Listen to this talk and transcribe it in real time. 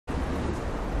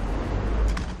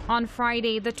On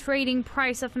Friday, the trading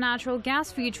price of natural gas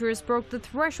futures broke the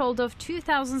threshold of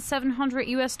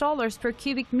 $2,700 per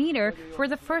cubic meter for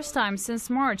the first time since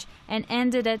March and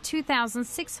ended at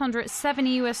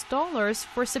 $2,670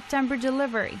 for September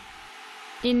delivery.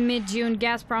 In mid-June,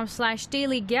 Gazprom slashed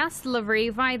daily gas delivery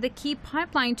via the key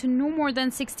pipeline to no more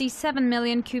than 67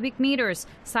 million cubic meters,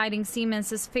 citing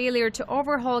Siemens' failure to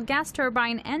overhaul gas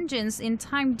turbine engines in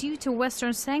time due to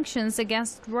Western sanctions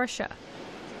against Russia.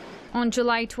 On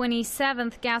July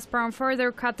 27th, Gazprom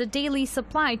further cut the daily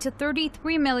supply to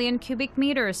 33 million cubic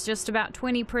meters, just about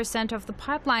 20% of the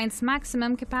pipeline's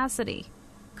maximum capacity.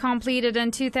 Completed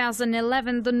in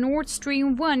 2011, the Nord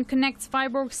Stream 1 connects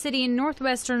Vyborg city in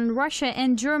northwestern Russia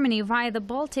and Germany via the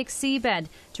Baltic seabed.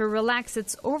 To relax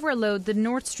its overload, the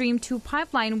Nord Stream 2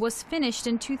 pipeline was finished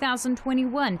in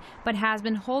 2021, but has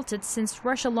been halted since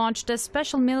Russia launched a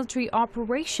special military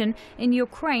operation in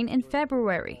Ukraine in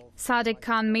February. Sadiq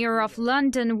Khan, mayor of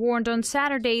London, warned on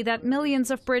Saturday that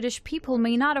millions of British people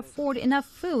may not afford enough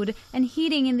food and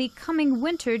heating in the coming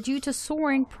winter due to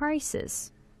soaring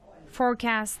prices.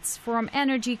 Forecasts from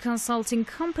energy consulting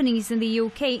companies in the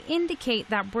UK indicate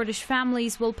that British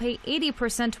families will pay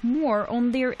 80% more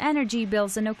on their energy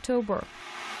bills in October.